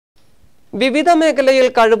വിവിധ മേഖലയിൽ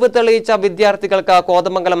കഴിവ് തെളിയിച്ച വിദ്യാർത്ഥികൾക്ക്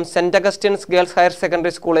Kothamangalam saint Augustine's girls higher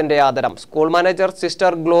secondary സ്കൂളിന്റെ ആദരം. സ്കൂൾ മാനേജർ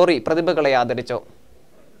സിസ്റ്റർ ഗ്ലോറി പ്രതിഭകളെ ആദരിച്ചു.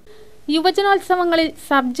 യുവജനോത്സവങ്ങളിൽ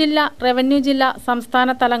സബ് ജില്ലാ, റവന്യൂ ജില്ലാ, സംസ്ഥാന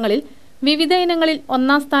തലങ്ങളിൽ വിവിധ ഇനങ്ങളിൽ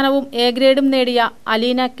ഒന്നാം സ്ഥാനവും എ ഗ്രേഡും നേടിയ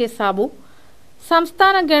അലീന കെ സാബു,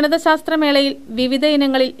 സംസ്ഥാന ഗണിതശാസ്ത്രമേളയിൽ വിവിധ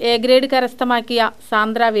ഇനങ്ങളിൽ എ ഗ്രേഡ് കരസ്ഥമാക്കിയ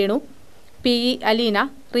സാന്ദ്ര വേണു, പി.ഇ. അലീന,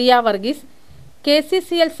 റിയ വർഗീസ്,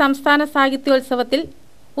 KCCL സംസ്ഥാന സാഹിത്യോത്സവത്തിൽ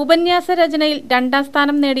ഉപന്യാസ രചനയിൽ 2ാം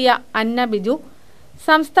സ്ഥാനം നേടിയ അന്ന ബിജു,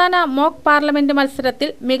 സംസ്ഥാന മോക്ക് പാർലമെന്റ് മത്സരത്തിൽ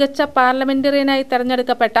മികച്ച പാർലമെന്ററിയനായി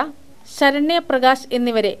തെരഞ്ഞെടുക്കപ്പെട്ട ശരണ്യ പ്രകാശ്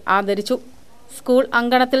എന്നിവരെ ആദരിച്ചു. സ്കൂൾ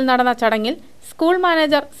അങ്കണത്തിൽ നടന്ന ചടങ്ങിൽ സ്കൂൾ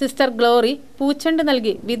മാനേജർ സിസ്റ്റർ ഗ്ലോറി പൂച്ചെണ്ട്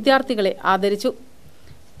നൽകി വിദ്യാർത്ഥികളെ ആദരിച്ചു.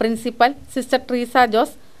 Principal sister Treesa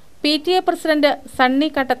Jose, PTA president Sunny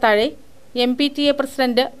കട്ടത്താഴെ, MPTA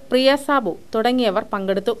president പ്രിയ സാബു തുടങ്ങിയവർ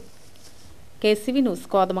പങ്കെടുത്തു. KCV news,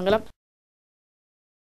 Kothamangalam.